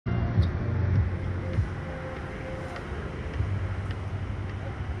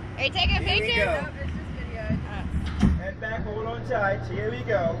Are you taking a picture? Here we go. No, it's just video. Head back, hold on tight. Here we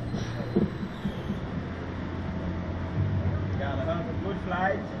go. Got a good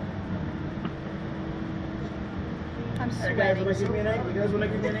flight. I'm Hey guys, sweating. want to give me a name? You guys want to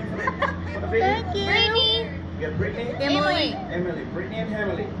give me a name for the video? Thank you. Brittany. You got Brittany? Emily. Emily. Brittany and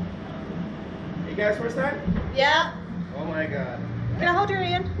Emily. You guys first time? Yeah. Oh my god. Can I hold your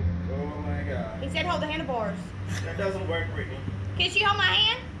hand? Oh my god. He said hold the handlebars. That doesn't work, Brittany. Can she hold my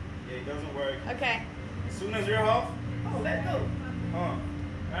hand? Yeah, it doesn't work. Okay. As soon as you're off, let go.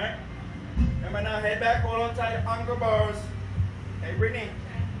 Alright? Remember now, head back, hold on tight, anchor bars. Hey, Brittany.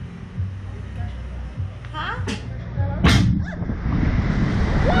 Huh?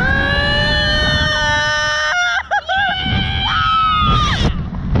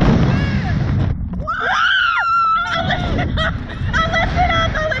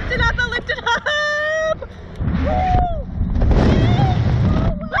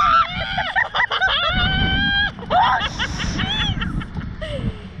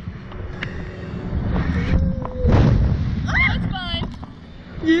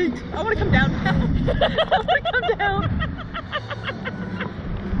 I want to come down now. I want to come down.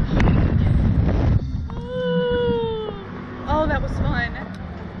 Oh, that was fun.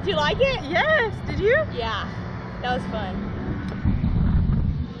 Did you like it? Yes. Did you? Yeah. That was fun.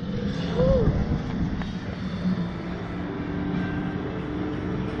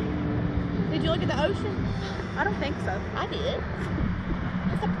 Did you look at the ocean? I don't think so. I did.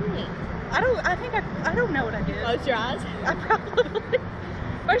 What's the point? I don't know what I did. Close your eyes. I probably.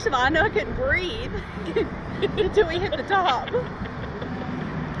 First of all, I know I couldn't breathe until we hit the top.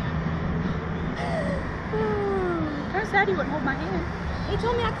 Kind of sad he wouldn't hold my hand. He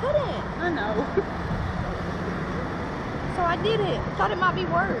told me I couldn't. I know. So I did it. I thought it might be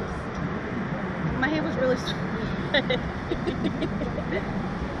worse. My hand was really sweaty.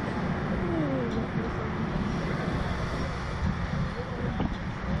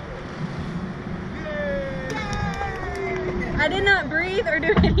 I did not breathe or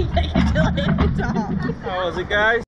do anything until I hit the top. How was it, guys?